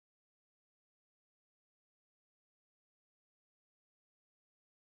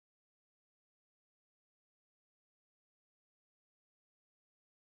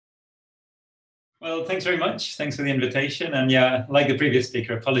Well, thanks very much. Thanks for the invitation. And yeah, like the previous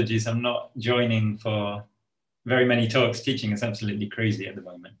speaker, apologies, I'm not joining for very many talks. Teaching is absolutely crazy at the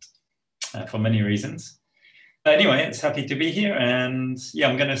moment for many reasons. But anyway, it's happy to be here. And yeah,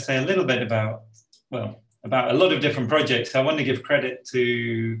 I'm going to say a little bit about, well, about a lot of different projects. I want to give credit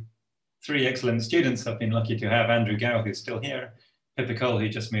to three excellent students I've been lucky to have: Andrew Gao, who's still here, Pippa Cole, who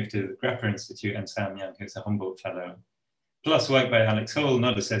just moved to the Grapper Institute, and Sam Young, who's a Humboldt Fellow, plus work by Alex Hall,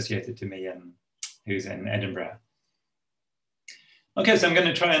 not associated to me, and who's in Edinburgh. Okay, so I'm going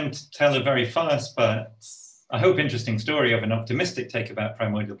to try and tell a very fast, but I hope interesting story of an optimistic take about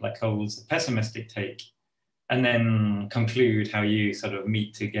primordial black holes, a pessimistic take, and then conclude how you sort of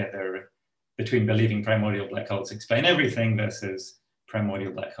meet together between believing primordial black holes explain everything versus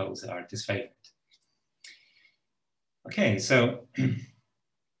primordial black holes are disfavored. Okay, so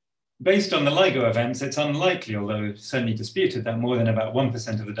based on the LIGO events, it's unlikely, although certainly disputed, that more than about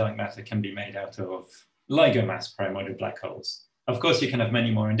 1% of the dark matter can be made out of LIGO mass primordial black holes. Of course, you can have many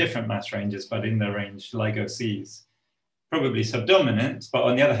more in different mass ranges, but in the range LIGO sees, probably subdominant. But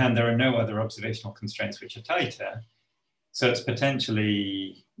on the other hand, there are no other observational constraints which are tighter. So it's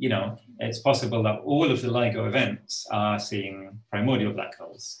potentially, you know, it's possible that all of the LIGO events are seeing primordial black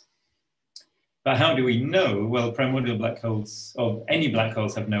holes. But how do we know? Well, primordial black holes, or any black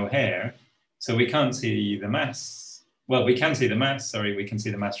holes, have no hair, so we can't see the mass. Well, we can see the mass, we can see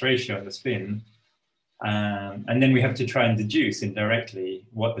the mass ratio and the spin. And then we have to try and deduce indirectly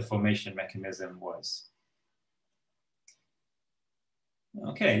what the formation mechanism was.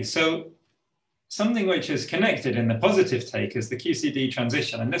 Okay, so something which is connected in the positive take is the QCD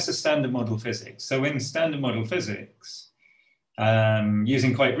transition, and this is standard model physics. So in standard model physics,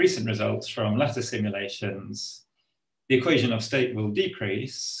 using quite recent results from lattice simulations, the equation of state will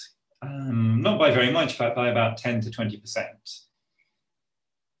decrease, not by very much, but by about 10 to 20%.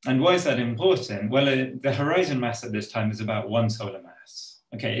 And why is that important? Well, the horizon mass at this time is about 1 solar mass.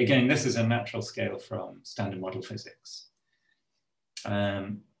 Okay, again, this is a natural scale from standard model physics.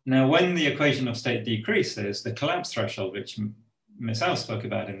 Now, when the equation of state decreases, the collapse threshold, which Ms. Au spoke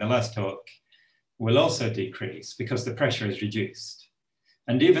about in the last talk, will also decrease because the pressure is reduced.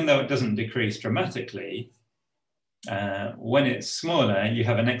 And even though it doesn't decrease dramatically, when it's smaller, you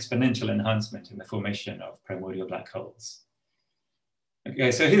have an exponential enhancement in the formation of primordial black holes.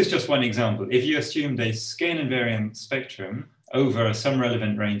 Okay, so here's just one example. If you assumed a scale invariant spectrum over some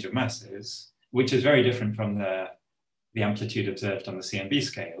relevant range of masses, which is very different from the amplitude observed on the CMB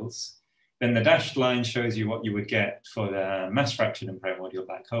scales, then the dashed line shows you what you would get for the mass fraction in primordial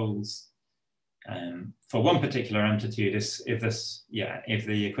black holes. For one particular amplitude, if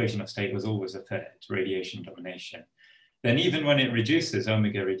the equation of state was always a third, radiation domination, then even when it reduces,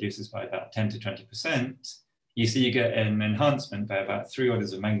 omega reduces by about 10 to 20%, you see you get an enhancement by about 3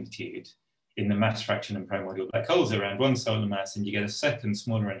 orders of magnitude in the mass fraction in primordial black holes around 1 solar mass, and you get a second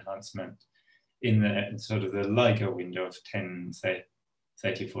smaller enhancement in the sort of the LIGO window of 10,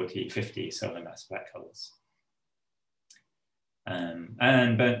 30, 40, 50 solar mass black holes.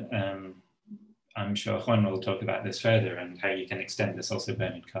 I'm sure Juan will talk about this further and how you can extend this, also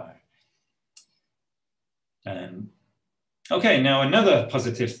Bernard Carr. Okay, now another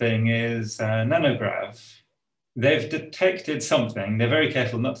positive thing is nanograv. They've detected something. They're very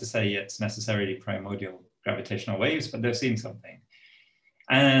careful not to say it's necessarily primordial gravitational waves, but they've seen something.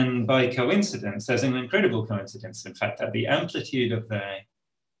 And by coincidence, there's an incredible coincidence, in fact, that the amplitude of the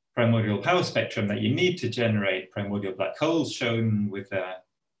primordial power spectrum that you need to generate primordial black holes, shown with the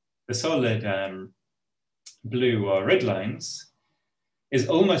solid blue or red lines, is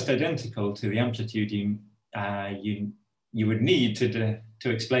almost identical to the amplitude you would need to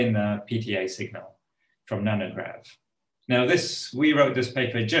explain the PTA signal from nanograv. Now we wrote this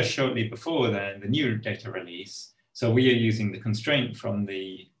paper just shortly before the new data release. So we are using the constraint from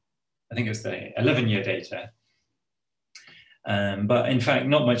I think it's the 11-year data. But in fact,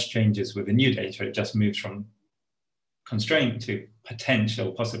 not much changes with the new data. It just moves from constraint to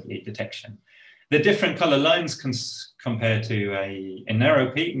potential, possibly detection. The different color lines compare to a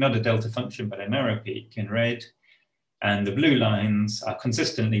narrow peak, not a delta function, but a narrow peak in red. And the blue lines are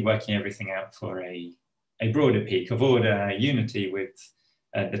consistently working everything out for a broader peak of order unity with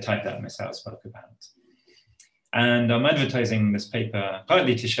the type that Ms. Au spoke about. And I'm advertising this paper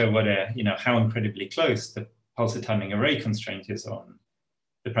partly to show what how incredibly close the pulsar timing array constraint is on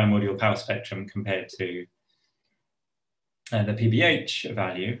the primordial power spectrum compared to the PBH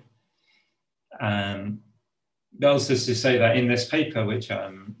value. Also to say that in this paper, which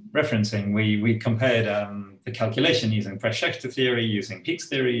I'm referencing, we compared the calculation using Presch-Schechter theory, using peaks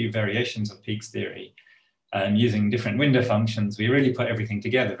theory, variations of peaks theory, using different window functions. We really put everything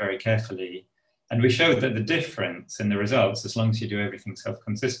together very carefully And we showed that the difference in the results, as long as you do everything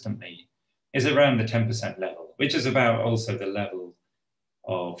self-consistently, is around the 10% level, which is about also the level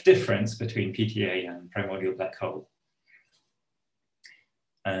of difference between PTA and primordial black hole.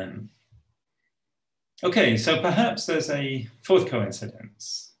 Okay, so perhaps there's a fourth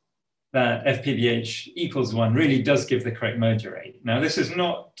coincidence that FPBH equals 1 really does give the correct merger rate. Now, this is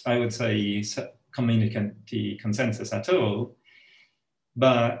not, I would say, community consensus at all,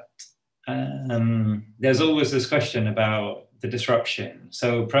 but there's always this question about the disruption.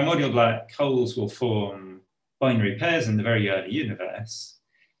 So primordial black holes will form binary pairs in the very early universe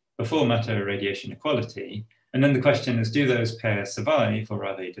before matter radiation equality. And then the question is, do those pairs survive or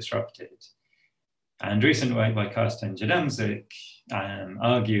are they disrupted? And recent work by Karsten and Jadamczyk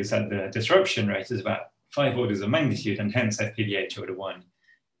argues that the disruption rate is about 5 orders of magnitude, and hence FPBH order 1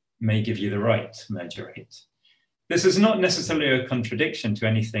 may give you the right merger rate. This is not necessarily a contradiction to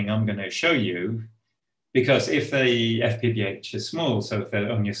anything I'm going to show you, because if the FPBH is small, so if there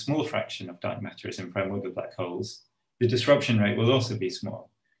only a small fraction of dark matter is in primordial black holes, the disruption rate will also be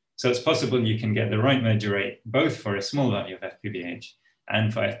small. So it's possible you can get the right merger rate both for a small value of FPBH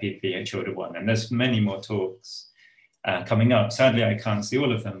and for FPBH order 1. And there's many more talks coming up. Sadly, I can't see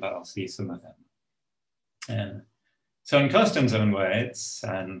all of them, but I'll see some of them. So in Karsten's own words,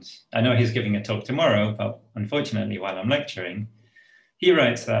 and I know he's giving a talk tomorrow, but unfortunately while I'm lecturing, he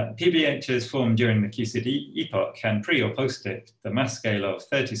writes that PBHs formed during the QCD epoch can pre or post it the mass scale of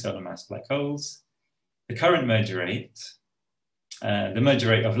 30 solar mass black holes, the current merger rate, the merger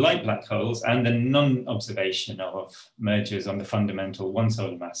rate of light black holes, and the non-observation of mergers on the fundamental 1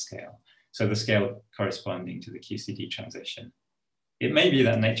 solar mass scale, so the scale corresponding to the QCD transition. It may be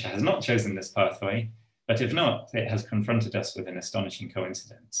that nature has not chosen this pathway, but if not, it has confronted us with an astonishing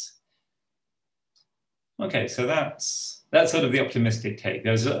coincidence. Okay, so that's sort of the optimistic take.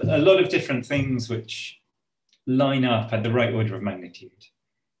 There's a lot of different things which line up at the right order of magnitude.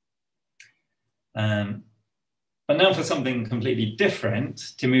 But now for something completely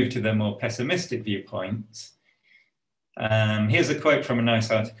different, to move to the more pessimistic viewpoint. Here's a quote from a nice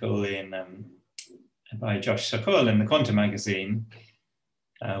article by Josh Sokol in the Quantum magazine,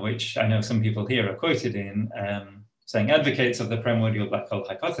 which I know some people here are quoted in, saying, advocates of the primordial black hole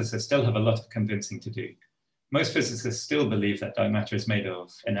hypothesis still have a lot of convincing to do. Most physicists still believe that dark matter is made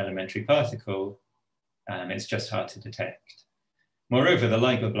of an elementary particle, it's just hard to detect. Moreover, the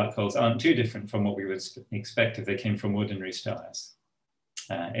LIGO black holes aren't too different from what we would expect if they came from ordinary stars.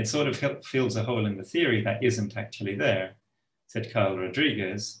 It sort of fills a hole in the theory that isn't actually there, said Carl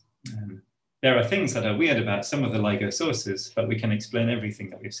Rodriguez. There are things that are weird about some of the LIGO sources, but we can explain everything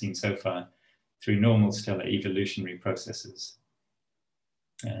that we've seen so far through normal stellar evolutionary processes.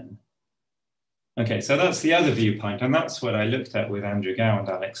 Okay, so that's the other viewpoint, and that's what I looked at with Andrew Gow and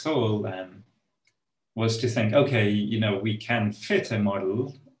Alex Hall, was to think, okay, you know, we can fit a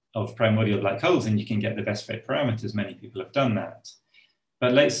model of primordial black holes and you can get the best fit parameters. Many people have done that.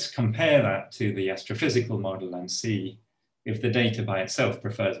 But let's compare that to the astrophysical model and see if the data by itself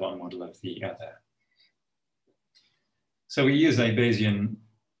prefers one model over the other. So we use a Bayesian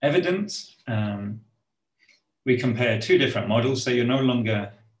evidence. We compare 2 different models. So you're no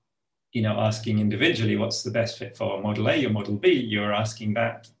longer, you know, asking individually what's the best fit for model A or model B. You're asking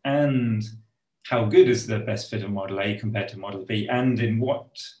that, and how good is the best fit of model A compared to model B, and in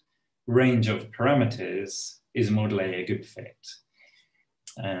what range of parameters is model A good fit?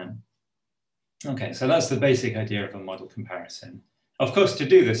 Okay, so that's the basic idea of a model comparison. Of course, to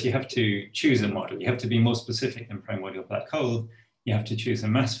do this, you have to choose a model. You have to be more specific than primordial black hole. You have to choose a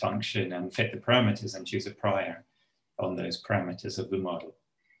mass function and fit the parameters and choose a prior on those parameters of the model.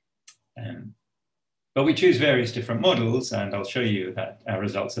 But we choose various different models, and I'll show you that our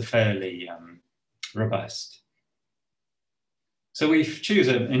results are fairly robust. So we choose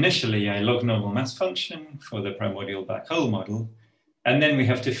initially a log normal mass function for the primordial black hole model, and then we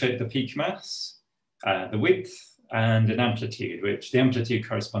have to fit the peak mass, the width, and an amplitude, which the amplitude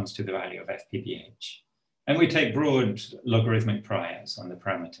corresponds to the value of FPBH. And we take broad logarithmic priors on the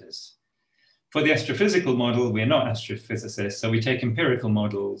parameters. For the astrophysical model, we're not astrophysicists, so we take empirical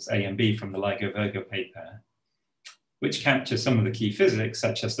models A and B from the LIGO Virgo paper, which capture some of the key physics,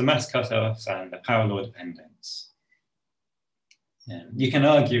 such as the mass cutoffs and the power law dependence. You can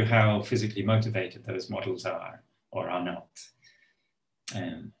argue how physically motivated those models are or are not.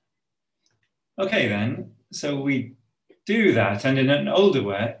 Okay then, so we do that, and in an older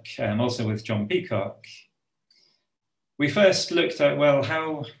work, also with John Peacock, we first looked at, well,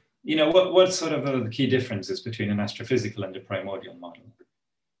 how, you know, what sort of are the key differences between an astrophysical and a primordial model?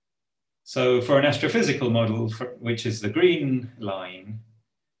 So for an astrophysical model, which is the green line,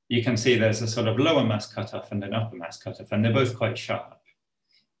 you can see there's a sort of lower mass cutoff and an upper mass cutoff, and they're both quite sharp,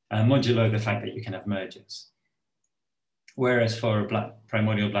 modulo the fact that you can have mergers. Whereas for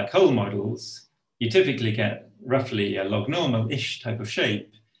primordial black hole models, you typically get roughly a log normal-ish type of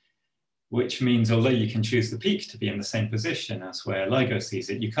shape, which means although you can choose the peak to be in the same position as where LIGO sees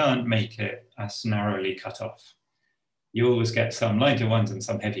it, you can't make it as narrowly cut off. You always get some lighter ones and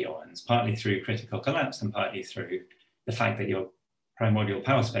some heavier ones, partly through critical collapse and partly through the fact that your primordial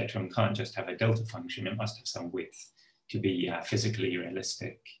power spectrum can't just have a delta function, it must have some width to be physically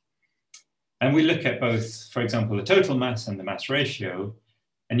realistic. And we look at both, for example, the total mass and the mass ratio,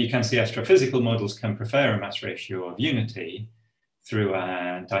 and you can see astrophysical models can prefer a mass ratio of unity through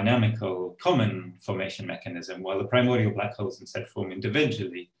a dynamical common formation mechanism, while the primordial black holes instead form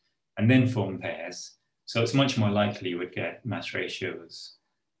individually and then form pairs. So it's much more likely you would get mass ratios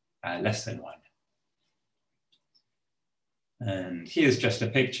less than 1. And here's just a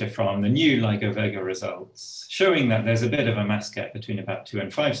picture from the new LIGO-Virgo results, showing that there's a bit of a mass gap between about 2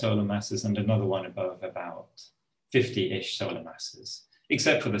 and 5 solar masses and another one above about 50-ish solar masses,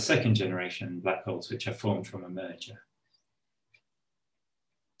 except for the second generation black holes, which are formed from a merger.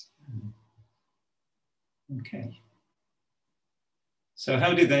 Okay. So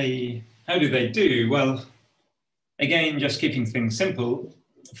how do they do? Well, again, just keeping things simple,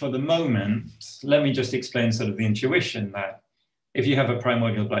 for the moment, let me just explain sort of the intuition that if you have a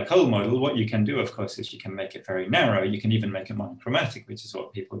primordial black hole model, what you can do, of course, is you can make it very narrow. You can even make it monochromatic, which is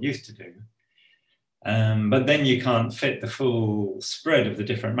what people used to do. But then you can't fit the full spread of the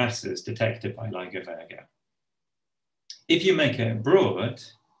different masses detected by LIGO-Virgo. If you make it broad,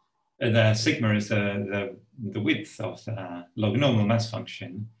 the sigma is the width of the log normal mass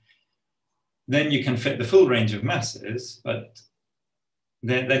function, then you can fit the full range of masses, but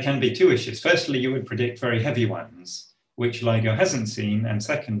there can be 2 issues. Firstly, you would predict very heavy ones, which LIGO hasn't seen. And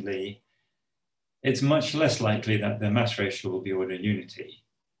secondly, it's much less likely that the mass ratio will be order unity.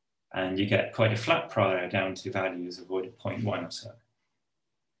 And you get quite a flat prior down to values of order 0.1 or so.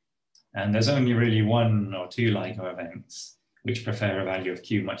 And there's only really 1 or 2 LIGO events which prefer a value of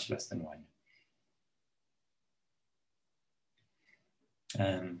Q much less than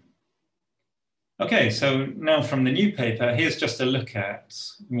 1. Okay, so now from the new paper, here's just a look at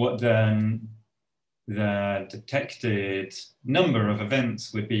what the detected number of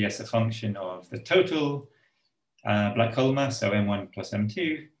events would be as a function of the total black hole mass, so M1 plus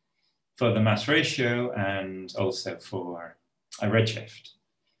M2, for the mass ratio, and also for a redshift.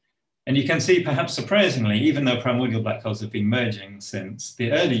 And you can see, perhaps surprisingly, even though primordial black holes have been merging since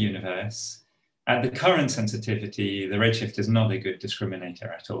the early universe, at the current sensitivity, the redshift is not a good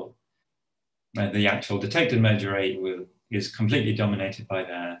discriminator at all. The actual detected merger rate is completely dominated by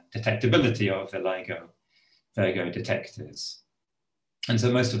the detectability of the LIGO-Virgo detectors. And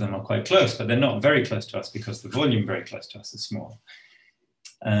so most of them are quite close, but they're not very close to us because the volume very close to us is small.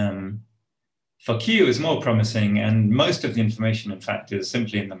 For Q is more promising, and most of the information, in fact, is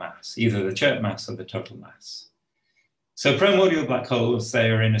simply in the mass, either the chirp mass or the total mass. So primordial black holes, they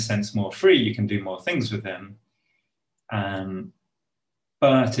are in a sense more free. You can do more things with them.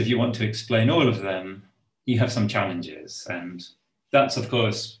 But if you want to explain all of them, you have some challenges. And that's, of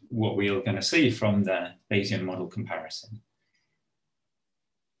course, what we're going to see from the Bayesian model comparison.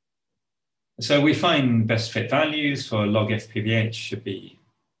 So we find best fit values for log FPVH should be,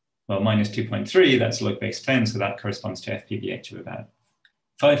 well, minus 2.3, that's log base 10, so that corresponds to FPVH of about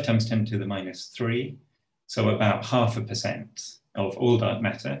 5 times 10 to the minus 3, so about 0.5% of all dark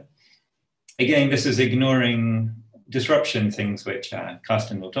matter. Again, this is ignoring disruption things which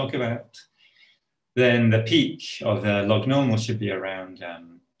Carsten will talk about. Then the peak of the log normal should be around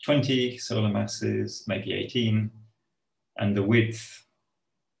 20 solar masses, maybe 18, and the width,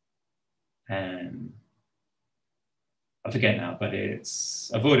 I forget now, but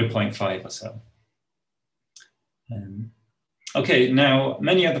it's of order 0.5 or so. Okay, now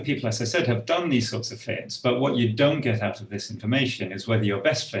many other people, as I said, have done these sorts of fits, but what you don't get out of this information is whether your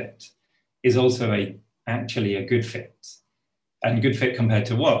best fit is also actually a good fit. And good fit compared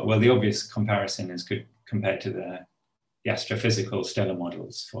to what? Well, the obvious comparison is good compared to the astrophysical stellar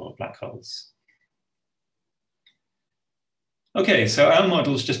models for black holes. Okay, so our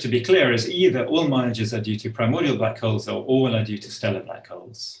models, just to be clear, is either all mergers are due to primordial black holes or all are due to stellar black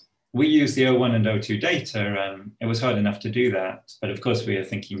holes. We use the O1 and O2 data. It was hard enough to do that, but of course we are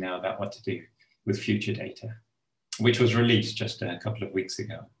thinking now about what to do with future data, which was released just a couple of weeks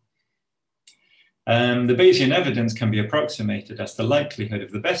ago. The Bayesian evidence can be approximated as the likelihood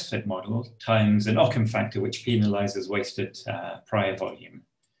of the best fit model times an Occam factor which penalizes wasted prior volume.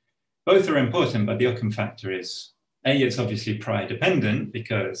 Both are important, but the Occam factor is It's obviously prior dependent,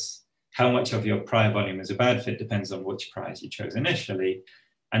 because how much of your prior volume is a bad fit depends on which priors you chose initially,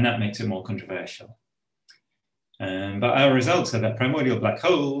 and that makes it more controversial. But our results are that primordial black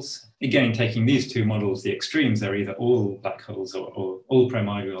holes, again, taking these two models, the extremes are either all black holes or all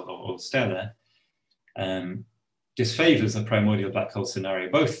primordial or all stellar, disfavors the primordial black hole scenario,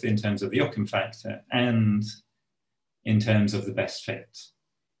 both in terms of the Occam factor and in terms of the best fit.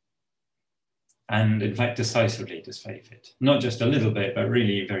 And in fact, decisively disfavored, not just a little bit, but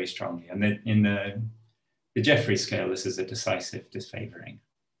really very strongly. And then in the Jeffrey scale, this is a decisive disfavoring.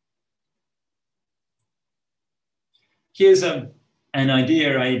 Here's an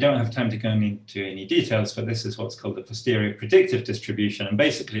idea. I don't have time to go into any details, but this is what's called the posterior predictive distribution. And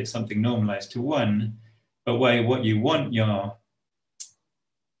basically it's something normalized to 1, but where what you want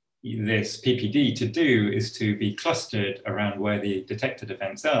this PPD to do is to be clustered around where the detected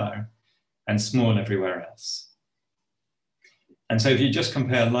events are and small everywhere else. And so if you just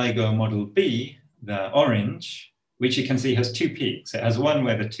compare LIGO model B, the orange, which you can see has 2 peaks. It has one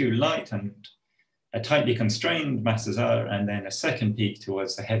where the 2 light and a tightly constrained masses are, and then a second peak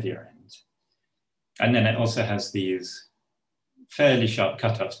towards the heavier end. And then it also has these fairly sharp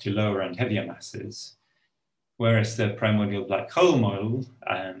cutoffs to lower and heavier masses. Whereas the primordial black hole model,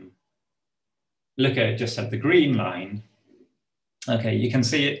 look at it just at the green line. Okay, you can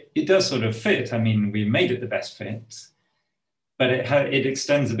see it does sort of fit. I mean, we made it the best fit, but it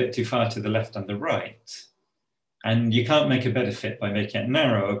extends a bit too far to the left and the right. And you can't make a better fit by making it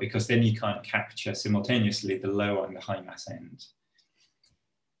narrower, because then you can't capture simultaneously the low and the high mass end.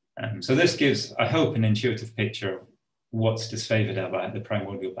 So this gives, I hope, an intuitive picture of what's disfavored about the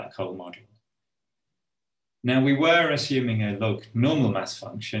primordial black hole model. Now, we were assuming a log normal mass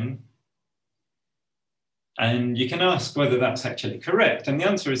function, and you can ask whether that's actually correct. And the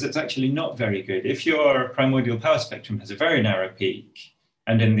answer is it's actually not very good. If your primordial power spectrum has a very narrow peak,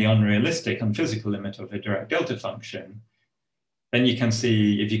 and in the unrealistic, unphysical limit of a direct delta function, then you can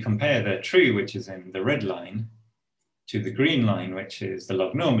see, if you compare the true, which is in the red line, to the green line, which is the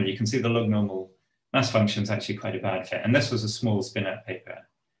log normal, you can see the log normal mass function is actually quite a bad fit. And this was a small spin-up paper,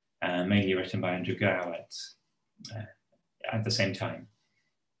 mainly written by Andrew Gow at the same time.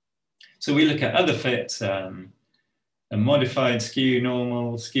 So we look at other fits, a modified skew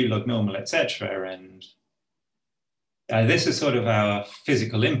normal, skew log normal, etc. And this is sort of our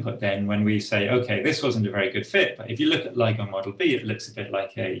physical input then, when we say, okay, this wasn't a very good fit, but if you look at LIGO model B, it looks a bit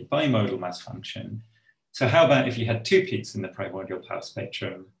like a bimodal mass function. So how about if you had 2 peaks in the primordial power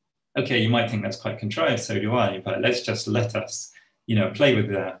spectrum? Okay, you might think that's quite contrived, so do I, but let's just let us, play with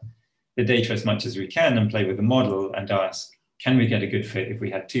the data as much as we can and play with the model and ask, can we get a good fit if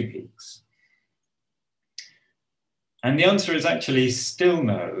we had 2 peaks? And the answer is actually still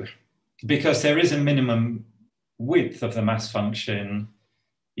no, because there is a minimum width of the mass function.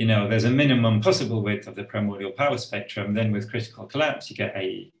 There's a minimum possible width of the primordial power spectrum. Then with critical collapse, you get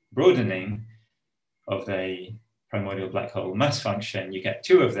a broadening of the primordial black hole mass function. You get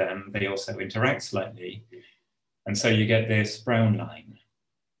 2 of them. They also interact slightly. And so you get this brown line,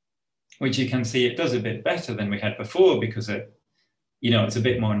 which you can see it does a bit better than we had before, because it's a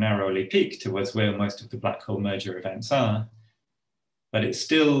bit more narrowly peaked towards where most of the black hole merger events are, but it's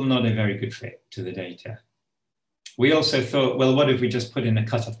still not a very good fit to the data. We also thought, well, what if we just put in a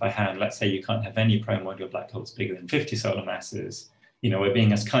cutoff by hand? Let's say you can't have any primordial black holes bigger than 50 solar masses. We're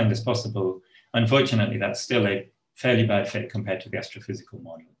being as kind as possible. Unfortunately, that's still a fairly bad fit compared to the astrophysical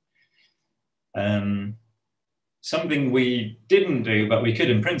model. Something we didn't do, but we could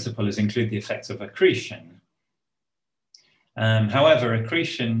in principle, is include the effects of accretion. However,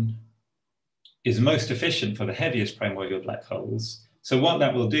 accretion is most efficient for the heaviest primordial black holes. So what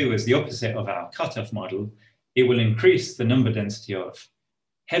that will do is the opposite of our cutoff model. It will increase the number density of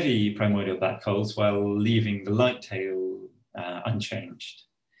heavy primordial black holes while leaving the light tail unchanged.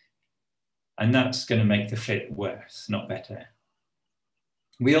 And that's going to make the fit worse, not better.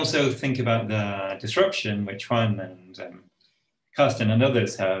 We also think about the disruption, which Juan and Carsten and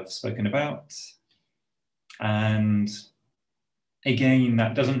others have spoken about. And again,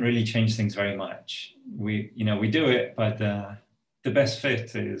 that doesn't really change things very much. We do it, but the best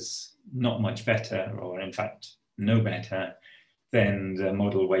fit is not much better, or in fact, no better than the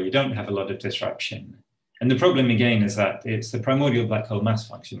model where you don't have a lot of disruption. And the problem again is that it's the primordial black hole mass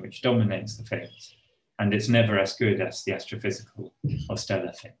function which dominates the fit, and it's never as good as the astrophysical or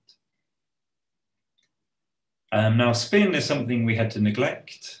stellar fit. Now, spin is something we had to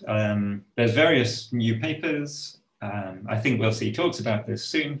neglect. There's various new papers. I think we'll see talks about this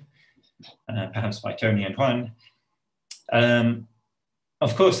soon, perhaps by Tony and Juan.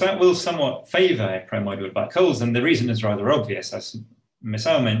 of course, that will somewhat favor primordial black holes, and the reason is rather obvious. As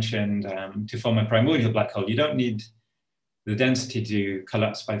Misao mentioned, to form a primordial black hole, you don't need the density to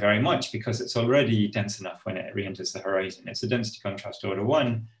collapse by very much because it's already dense enough when it re-enters the horizon. It's a density contrast order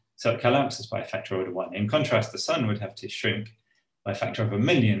 1, so it collapses by a factor order 1. In contrast, the sun would have to shrink by a factor of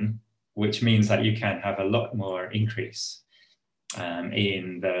 1,000,000, which means that you can have a lot more increase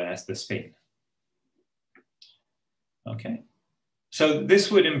in the spin. Okay, so this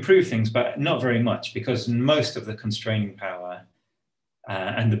would improve things, but not very much, because most of the constraining power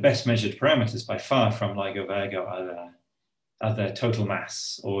and the best measured parameters by far from LIGO Virgo are the total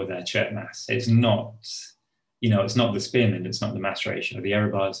mass or the Chert mass. It's not, it's not the spin and it's not the mass ratio. The error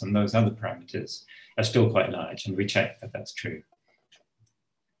bars and those other parameters are still quite large, and we checked that that's true.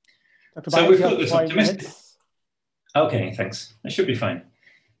 Dr. So Byrnes, we've got this optimistic. minutes. Okay, thanks. That should be fine.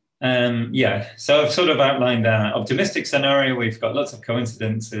 Yeah, so I've sort of outlined that optimistic scenario. We've got lots of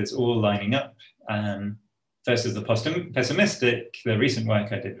coincidences all lining up. Versus the pessimistic, the recent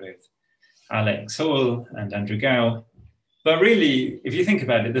work I did with Alex Hall and Andrew Gow. But really, if you think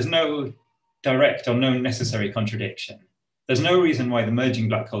about it, there's no direct or no necessary contradiction. There's no reason why the merging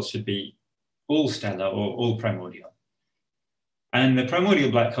black holes should be all stellar or all primordial. And the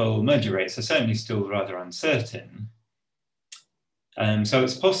primordial black hole merger rates are certainly still rather uncertain. So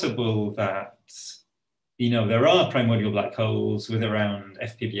it's possible that, there are primordial black holes with around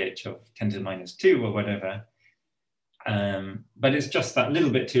FPBH of 10 to the minus 2 or whatever. But it's just that little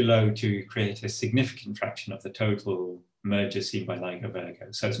bit too low to create a significant fraction of the total mergers seen by LIGO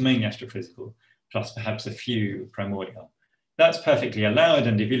Virgo. So it's mainly astrophysical, plus perhaps a few primordial. That's perfectly allowed.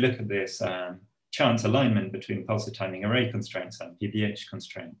 And if you look at this chance alignment between pulsar timing array constraints and PBH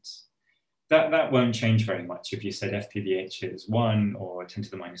constraints, that won't change very much if you said FPBH is 1 or 10 to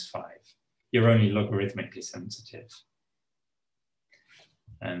the minus 5. You're only logarithmically sensitive.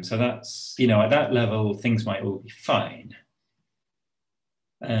 And so that's, at that level, things might all be fine.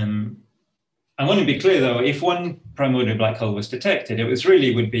 I want to be clear though, if one primordial black hole was detected, it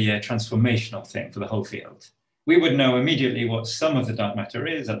would be a transformational thing for the whole field. We would know immediately what some of the dark matter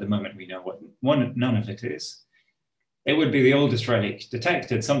is. At the moment, we know what none of it is. It would be the oldest relic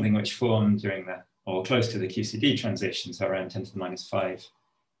detected, something which formed during or close to the QCD transition, so around 10 to the minus 5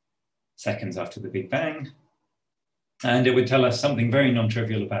 seconds after the Big Bang. And it would tell us something very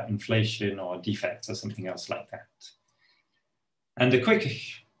non-trivial about inflation or defects or something else like that. And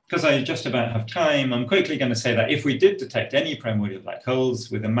because I just about have time, I'm quickly going to say that if we did detect any primordial black holes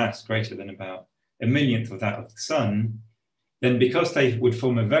with a mass greater than about 1/1000th of that of the sun, then because they would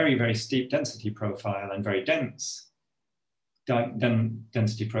form a very, very steep density profile and very dense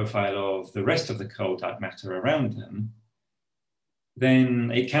density profile of the rest of the cold dark matter around them,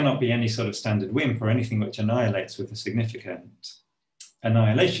 then it cannot be any sort of standard WIMP or anything which annihilates with a significant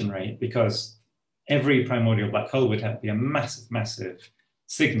annihilation rate, because every primordial black hole would have to be a massive, massive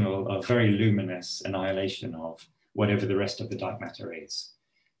signal of very luminous annihilation of whatever the rest of the dark matter is.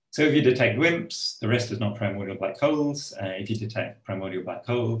 So if you detect WIMPs, the rest is not primordial black holes. If you detect primordial black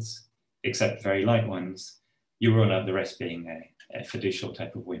holes, except very light ones, you rule out the rest being a fiducial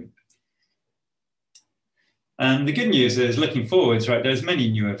type of WIMP. The good news is, looking forwards, right, there's many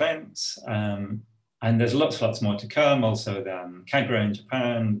new events, and there's lots more to come. Also, the Kagra in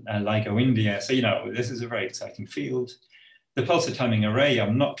Japan, LIGO India. So, this is a very exciting field. The pulsar timing array,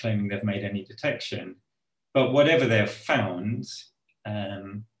 I'm not claiming they've made any detection, but whatever they've found,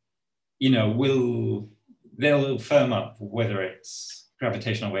 they'll firm up whether it's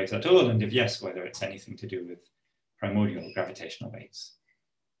gravitational waves at all, and if yes, whether it's anything to do with primordial gravitational waves.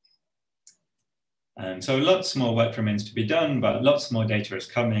 So lots more work remains to be done, but lots more data is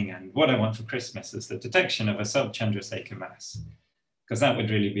coming. And what I want for Christmas is the detection of a sub-Chandrasekhar mass, because that would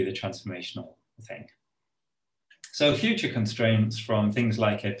really be the transformational thing. So future constraints from things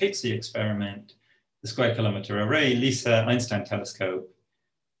like a PIXI experiment, the Square Kilometre Array, LISA, Einstein telescope,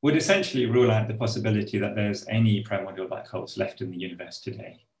 would essentially rule out the possibility that there's any primordial black holes left in the universe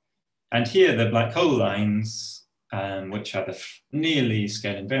today. And here the black hole lines, which are the nearly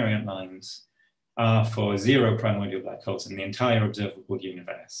scale invariant lines, are for 0 primordial black holes in the entire observable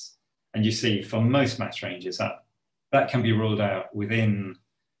universe. And you see, for most mass ranges, that can be ruled out within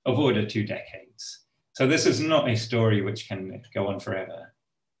of order 2 decades. So this is not a story which can go on forever.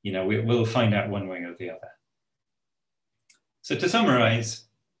 We'll find out one way or the other. So to summarize,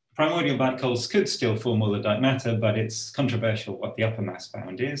 primordial black holes could still form all the dark matter, but it's controversial what the upper mass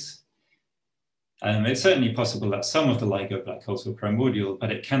bound is. It's certainly possible that some of the LIGO black holes were primordial,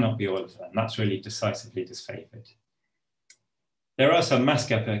 but it cannot be all of them. That's really decisively disfavored. There are some mass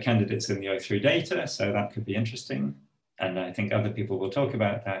gap candidates in the O3 data, so that could be interesting. and I think other people will talk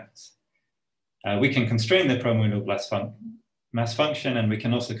about that, we can constrain the primordial mass function, and we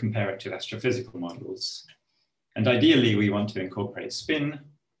can also compare it to astrophysical models. And ideally, we want to incorporate spin.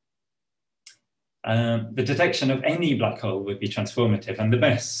 The detection of any black hole would be transformative, and the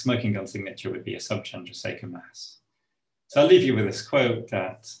best smoking gun signature would be a sub-Chandrasekhar mass. So I'll leave you with this quote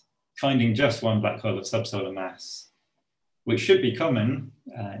that finding just one black hole of subsolar mass, which should be common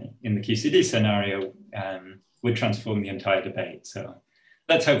in the QCD scenario, would transform the entire debate. So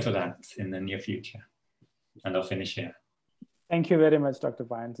let's hope for that in the near future. And I'll finish here. Thank you very much, Dr.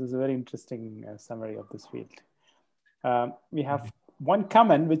 Byrnes. This is a very interesting summary of this field. We have one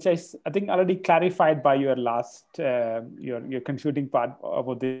comment, which I think already clarified by your last, your concluding part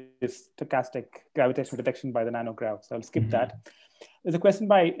about this stochastic gravitational detection by the nanograv. So I'll skip that. There's a question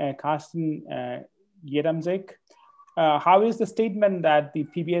by Carsten Jedamzik. How is the statement that the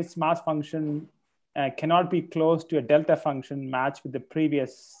PBS mass function cannot be close to a delta function matched with the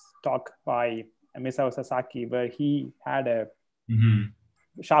previous talk by Misao Sasaki, where he had a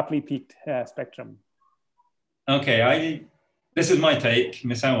sharply peaked spectrum? Okay, this is my take.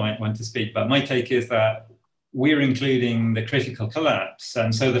 Misao might want to speak, but my take is that we're including the critical collapse.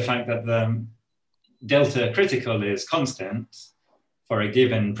 And so the fact that the delta critical is constant for a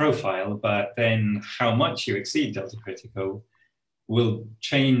given profile, but then how much you exceed delta critical will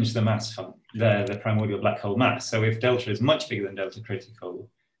change the mass, the primordial black hole mass. So if delta is much bigger than delta critical,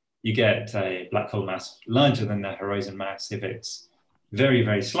 you get a black hole mass larger than the horizon mass. If it's very,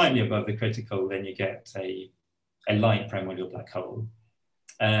 very slightly above the critical, then you get a light primordial black hole.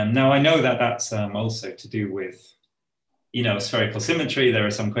 Now I know that that's also to do with, spherical symmetry. There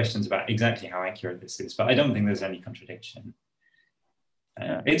are some questions about exactly how accurate this is, but I don't think there's any contradiction.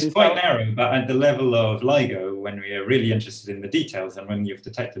 It's quite narrow, but at the level of LIGO, when we are really interested in the details and when you've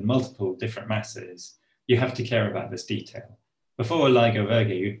detected multiple different masses, you have to care about this detail. Before LIGO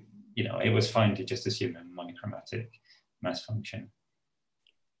Virgo, it was fine to just assume a monochromatic mass function.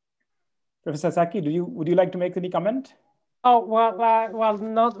 Professor Sasaki, would you like to make any comment? Oh, well,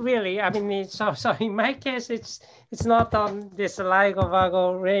 not really. I mean, so in my case, it's not on this LIGO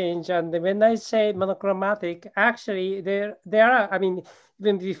Virgo range. And when I say monochromatic, actually there are, I mean,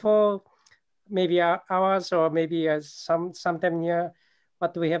 even before maybe hours or maybe sometime near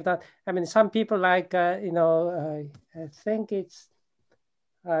what we have done. I mean, some people like, I think it's,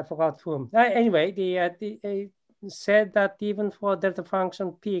 I forgot whom. Anyway, they said that even for delta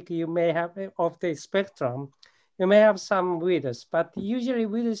function peak, you may have of the spectrum, you may have some widths, but usually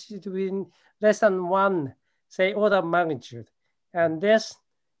widths is between less than 1, say, order of magnitude. And this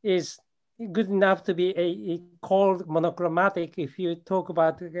is good enough to be a cold monochromatic if you talk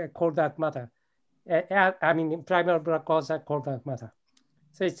about cold dark matter. I mean, primary black holes are cold dark matter.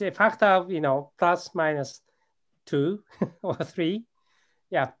 So it's a factor of, plus minus 2 or 3.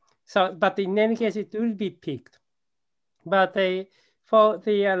 Yeah. So, but in any case, it will be peaked. But for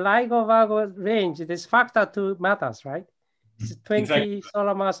the LIGO Virgo range, this factor 2 matters, right? It's 20 exactly.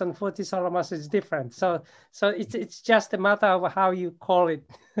 Solar mass and 40 solar mass is different. So it's just a matter of how you call it.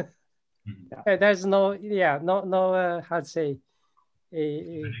 There's no how to say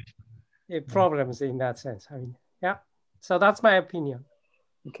problems in that sense. I mean, yeah. So that's my opinion.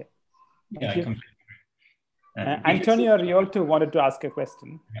 Okay. Thank you. Antonio Riolto wanted to ask a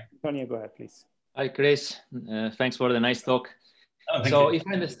question. Yeah. Antonio, go ahead, please. Hi, Chris. Thanks for the nice talk. Oh, so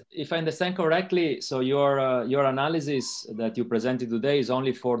if I understand correctly, so your analysis that you presented today is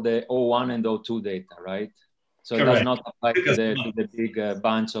only for the 01 and 02 data, right? So correct. It does not apply to the big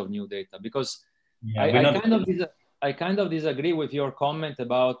bunch of new data, because I kind of disagree with your comment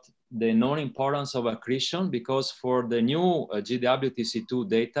about the non-importance of accretion, because for the new GWTC2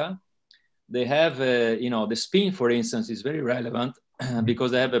 data, they have, the spin, for instance, is very relevant because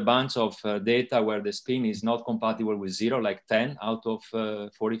they have a bunch of data where the spin is not compatible with 0, like 10 out of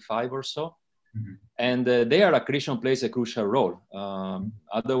 45 or so. Mm-hmm. And there accretion plays a crucial role.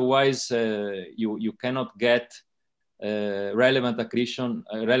 Otherwise, you cannot get relevant accretion,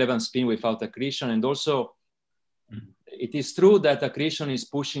 relevant spin without accretion. And also, it is true that accretion is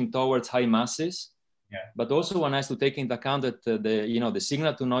pushing towards high masses. Yeah. But also one has to take into account that the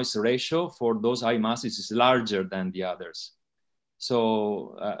signal to noise ratio for those high masses is larger than the others.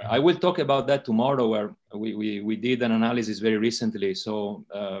 So I will talk about that tomorrow, where we did an analysis very recently. So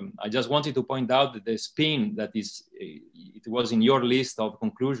I just wanted to point out that the spin that it was in your list of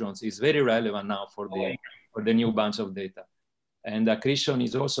conclusions is very relevant now for the new bunch of data, and accretion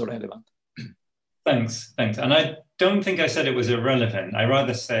is also relevant. Thanks. And I don't think I said it was irrelevant. I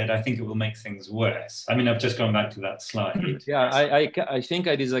rather said I think it will make things worse. I mean, I've just gone back to that slide. Yeah, I think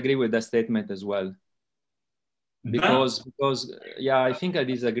I disagree with that statement as well. Because yeah, I think I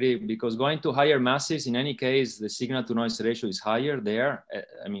disagree, because going to higher masses, in any case, the signal to noise ratio is higher there,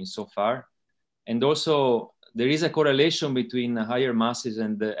 I mean, so far. And also there is a correlation between higher masses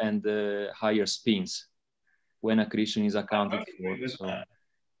and the higher spins when accretion is accounted for. So.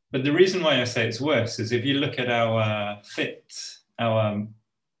 But the reason why I say it's worse is if you look at our our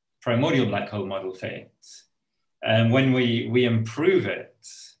primordial black hole model FIT, and when we improve it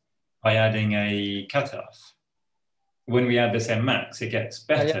by adding a cutoff, when we add this M max, it gets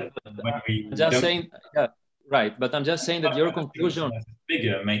better. Yeah, when we I'm just saying, yeah, right. But I'm just saying that your conclusion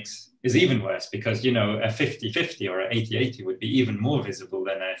bigger is even worse, because, you know, a 50-50 or a 80-80 would be even more visible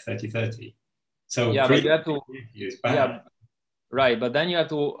than a 30-30. So yeah, but you have to, yeah, right. But then you have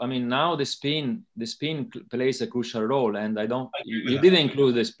to, I mean, now the spin plays a crucial role, and you didn't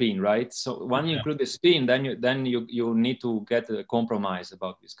include the spin, right? So when you include the spin, then you need to get a compromise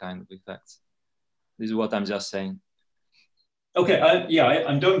about this kind of effects. This is what I'm just saying. Okay,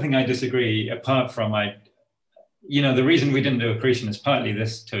 I don't think I disagree, apart from you know, the reason we didn't do accretion is partly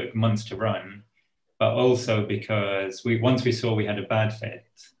this took months to run, but also because once we saw we had a bad FIT,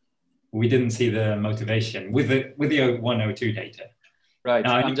 we didn't see the motivation with the 0102 data. Right,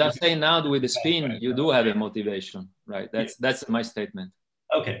 now, I'm just saying now with the spin, you do have a motivation, right? That's my statement.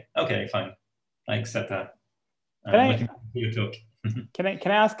 Okay, fine, I accept that. Can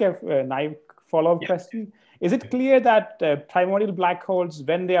I ask a naive follow-up question? Is it clear that primordial black holes,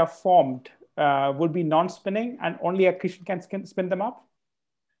 when they are formed, would be non-spinning and only accretion can spin them up?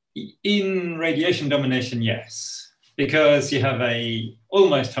 In radiation domination, yes, because you have a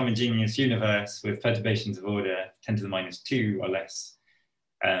almost homogeneous universe with perturbations of order 10⁻² or less.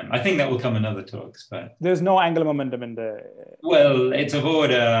 I think that will come in other talks, but there's no angular momentum in the. Well, it's of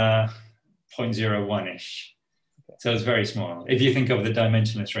order 0.01-ish. So it's very small. If you think of the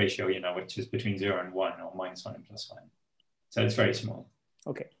dimensionless ratio, you know, which is between 0 and 1 or -1 and +1. So it's very small.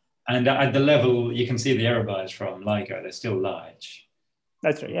 Okay. And at the level, you can see the error bars from LIGO, they're still large.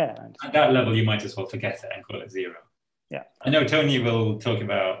 That's right, yeah. At that level, you might as well forget it and call it 0. Yeah. I know Tony will talk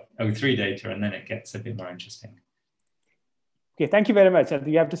about 03 data, and then it gets a bit more interesting. Okay, thank you very much.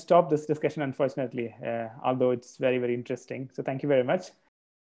 We have to stop this discussion, unfortunately, although it's very, very interesting. So thank you very much.